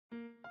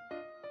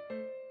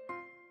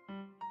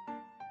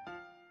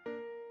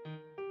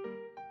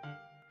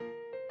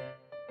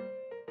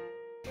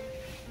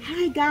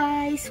Hi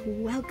guys,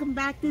 welcome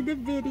back to the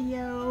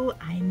video.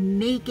 I'm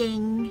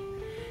making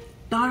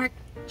dark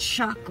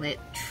chocolate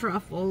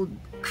truffle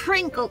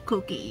crinkle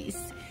cookies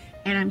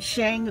and I'm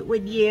sharing it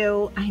with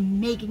you. I'm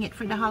making it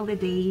for the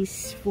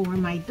holidays for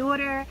my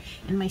daughter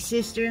and my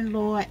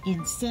sister-in-law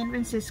in San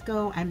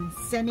Francisco. I'm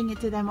sending it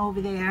to them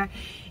over there,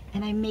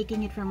 and I'm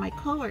making it for my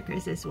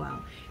coworkers as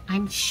well.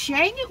 I'm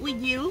sharing it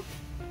with you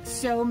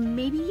so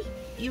maybe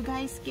you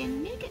guys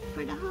can make it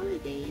for the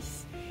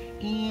holidays,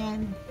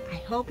 and I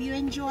hope you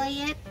enjoy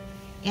it.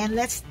 And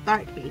let's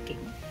start baking.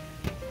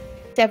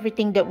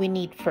 Everything that we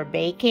need for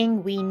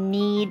baking: we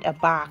need a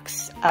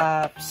box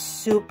of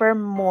super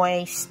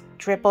moist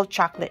triple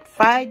chocolate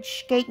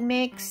fudge cake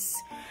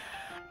mix,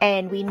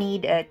 and we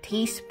need a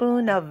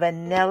teaspoon of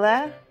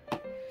vanilla,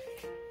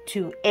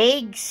 2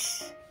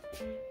 eggs,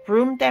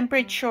 room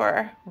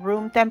temperature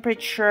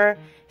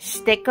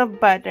stick of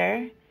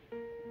butter,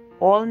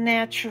 all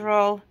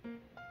natural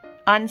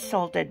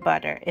unsalted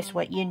butter is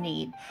what you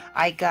need.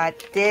 I got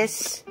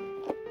this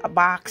a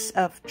box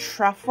of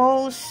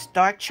truffles,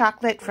 dark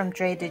chocolate from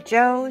Trader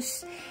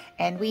Joe's,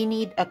 and we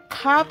need a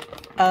cup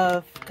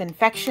of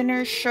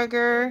confectioner's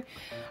sugar.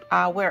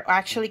 We're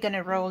actually going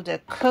to roll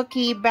the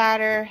cookie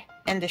batter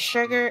and the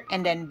sugar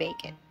and then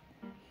bake it.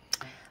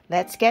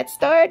 Let's get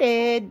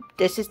started.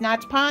 This is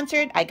not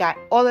sponsored. I got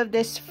all of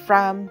this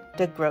from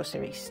the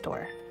grocery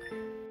store.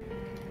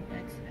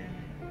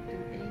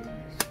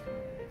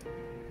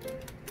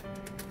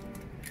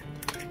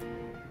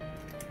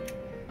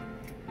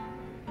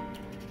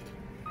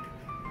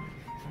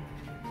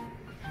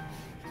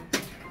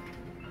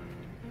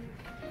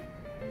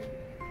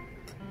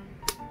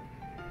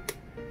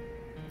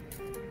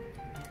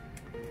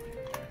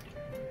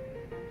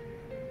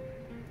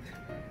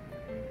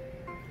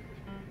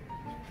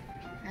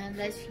 And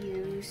let's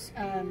use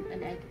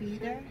an egg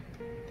beater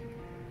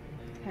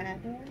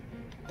paddle.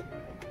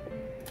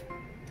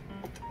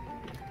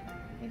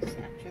 It's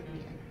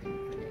actually a thing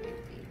for the egg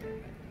beater.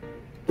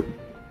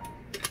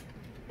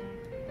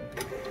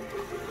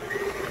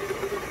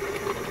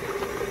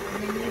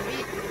 And then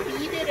you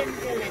beat it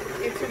until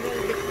it's a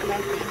little bit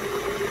fluffy.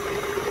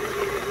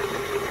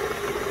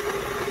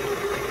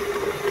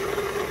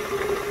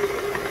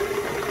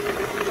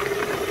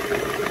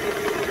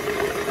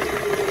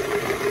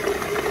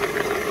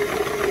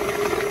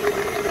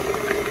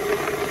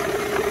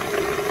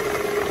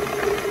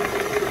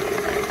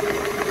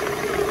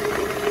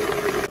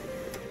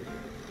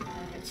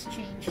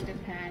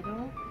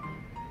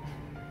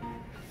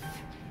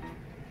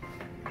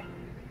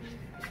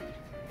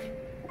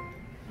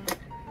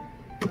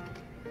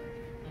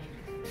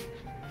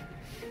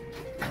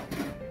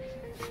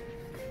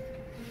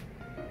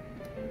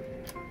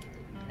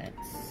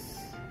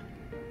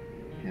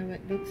 How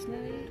it looks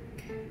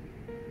like.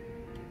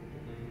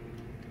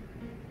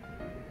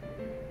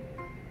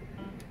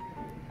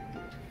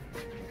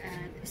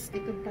 Add a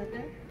stick of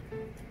butter.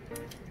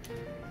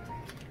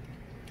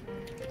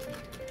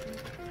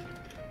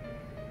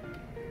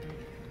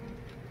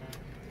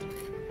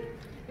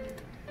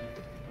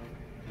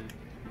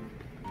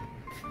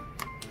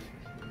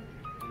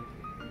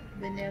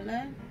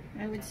 Vanilla,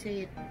 I would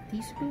say a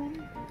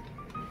teaspoon.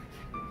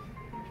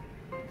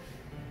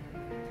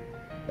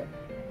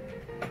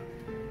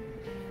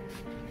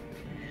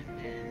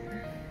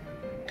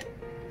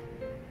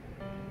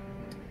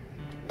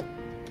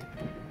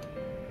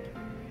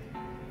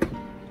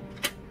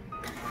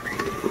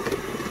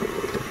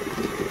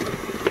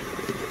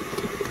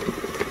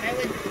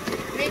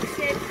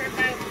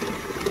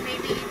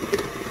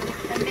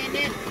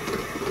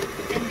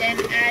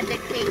 Add the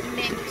cake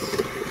mix.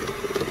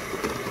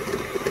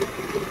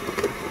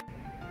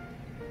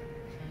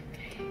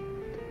 Okay.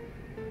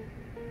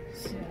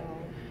 So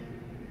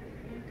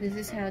this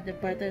is how the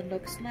butter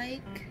looks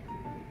like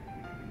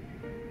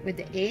with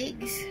the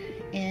eggs.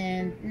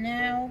 And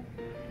now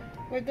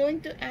we're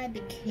going to add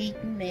the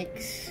cake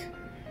mix,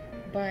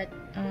 but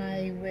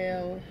I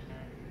will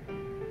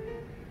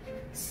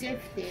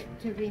sift it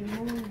to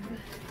remove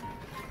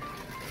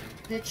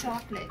the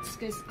chocolates,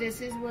 because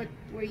this is what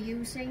we're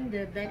using,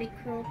 the Betty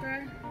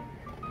Crocker.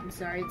 I'm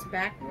sorry, it's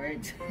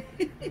backwards.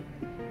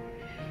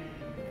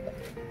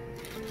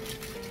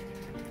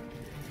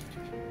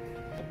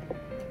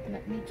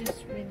 Let me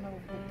just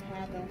remove the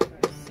paddle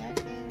for a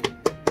second.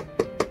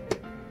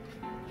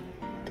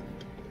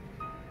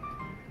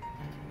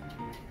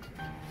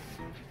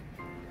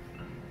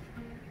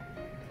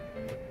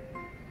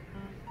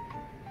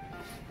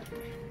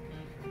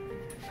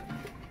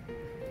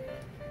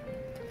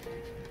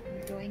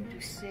 Going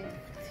to sift.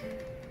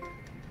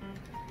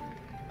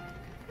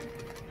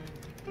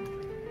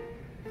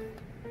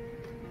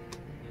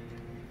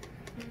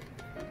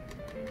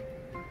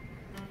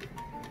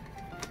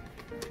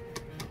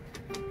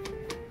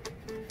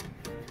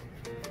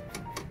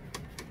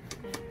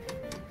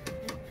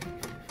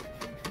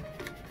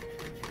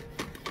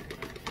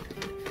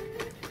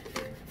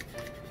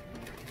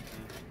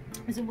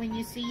 So when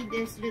you see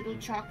this little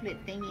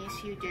chocolate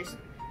thingies, you just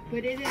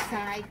put it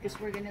aside because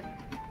we're gonna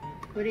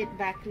put it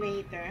back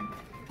later.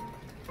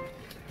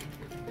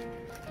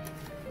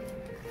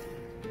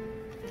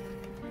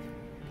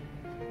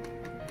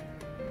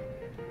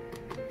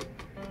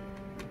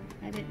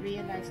 I didn't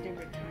realize they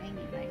were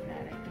tiny like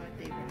that. I thought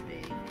they were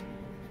big.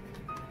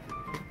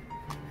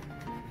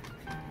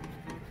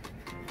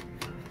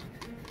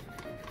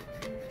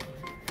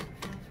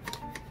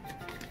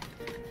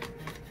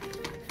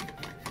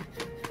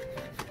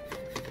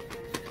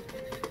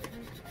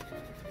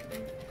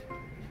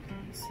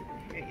 Okay, so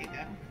here you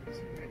go.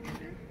 So we're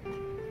gonna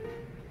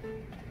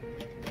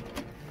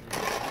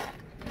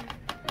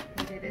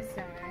put it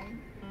aside.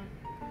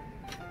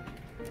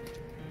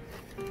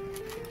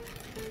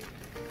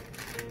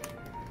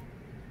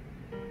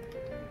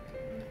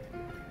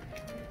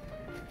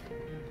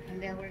 And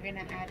then we're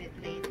gonna add it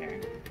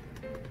later.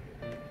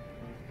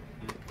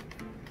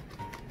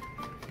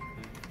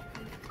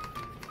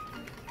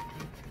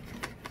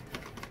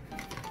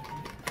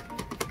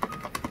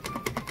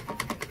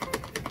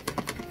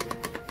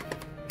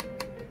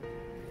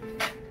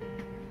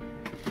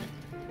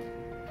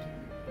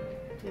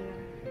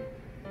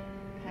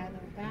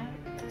 Paddle back.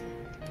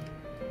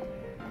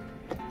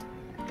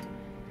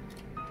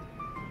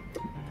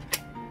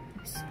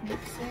 Just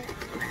mix it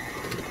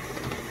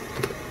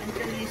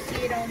until you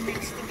see it all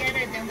mixed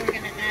together. Then we're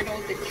gonna add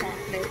all the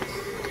chocolates.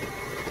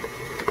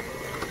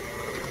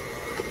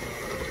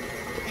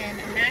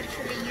 And I'm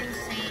actually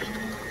using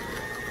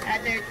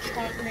other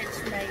chocolates,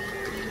 like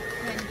you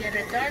can get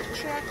a dark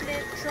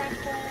chocolate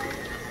truffle.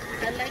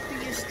 I like to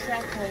use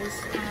truffles.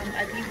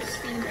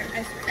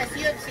 As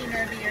you have seen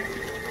earlier,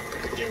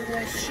 it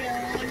was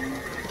shown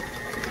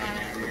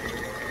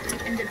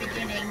in the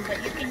beginning,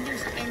 but you can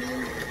use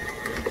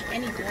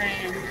any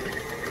brand.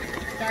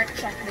 Dark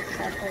chocolate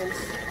truffles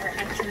are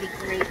actually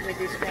great with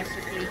this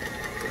recipe.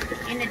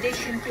 In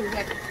addition to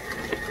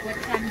what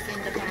comes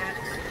in the box,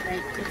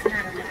 like it's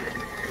not a lot.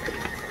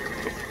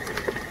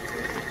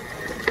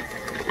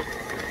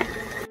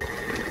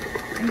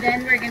 And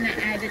then we're gonna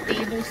add a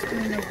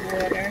tablespoon of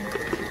water.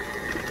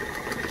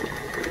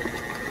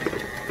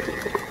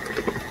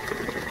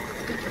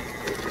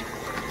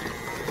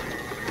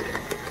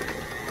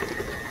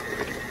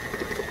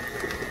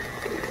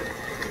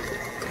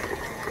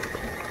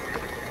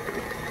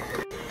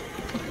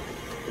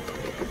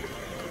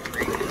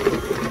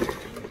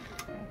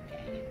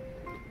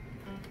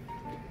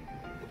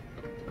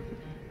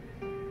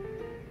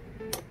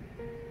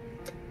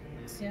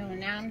 So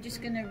now I'm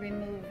just gonna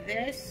remove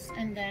this,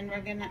 and then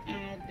we're gonna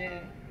add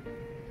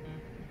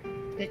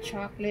the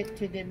chocolate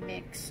to the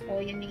mix.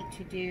 All you need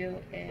to do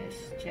is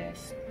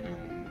just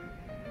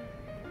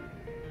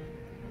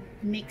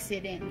mix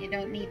it in. You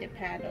don't need a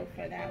paddle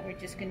for that. We're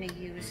just gonna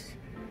use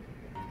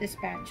the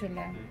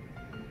spatula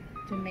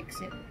to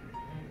mix it.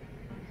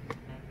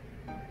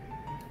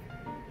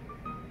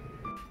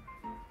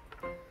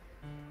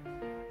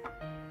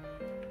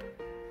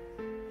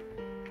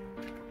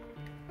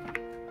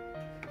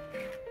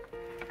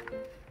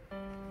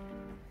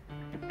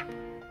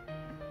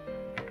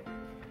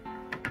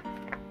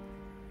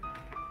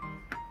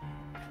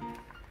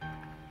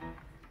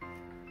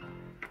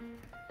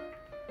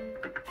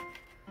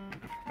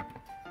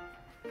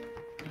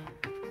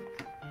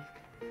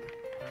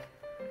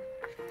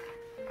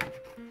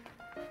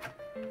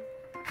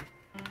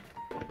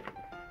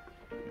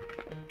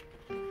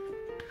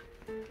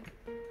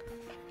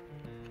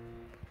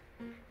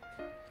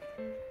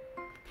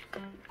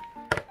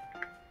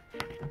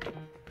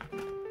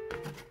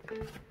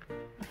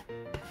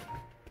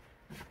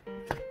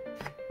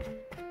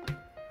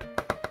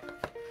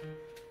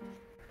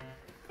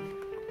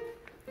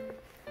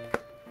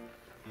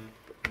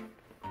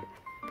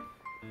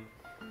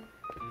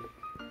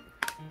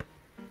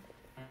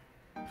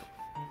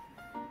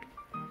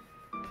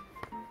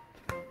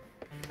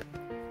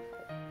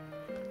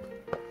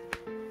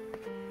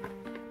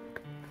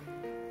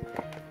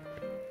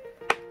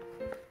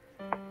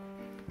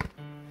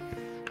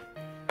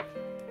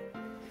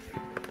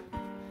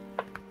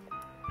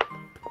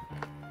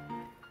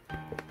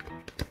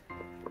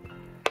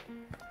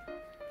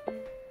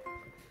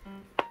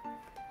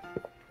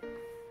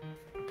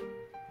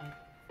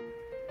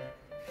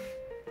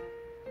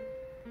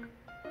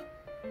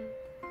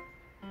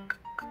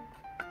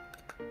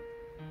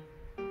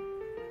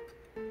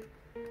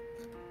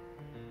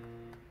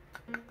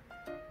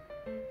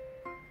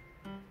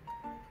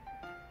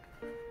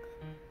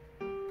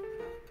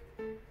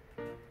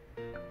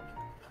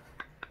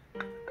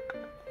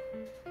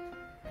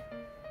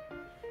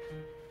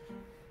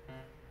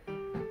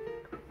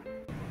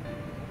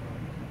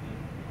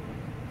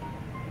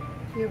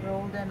 You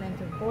roll them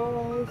into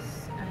balls,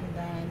 and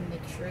then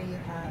make sure you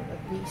have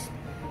at least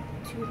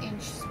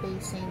 2-inch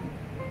spacing,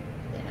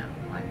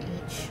 on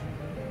each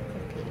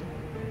cookie.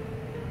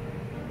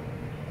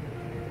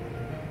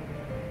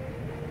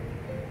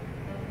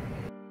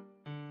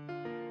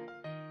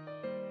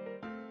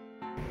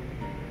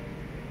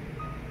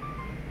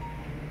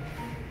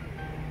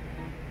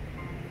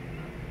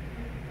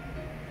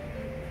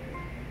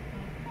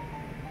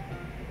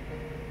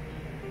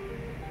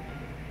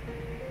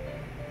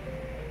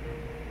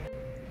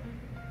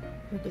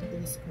 Look at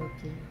this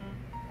cookie.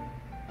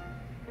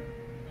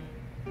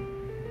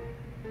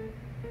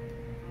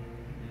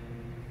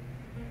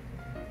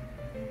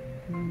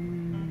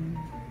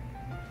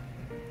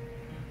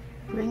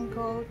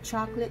 Crinkle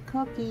chocolate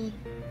cookie.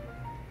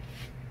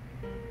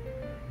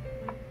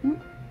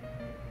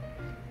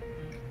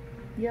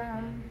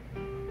 Yeah.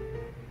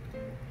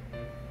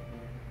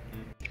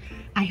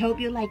 I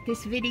hope you like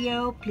this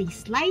video.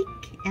 Please like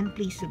and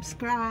please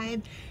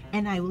subscribe,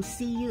 and I will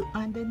see you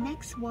on the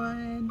next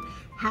one.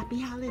 Happy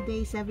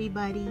holidays,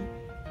 everybody.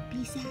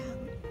 Peace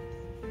out.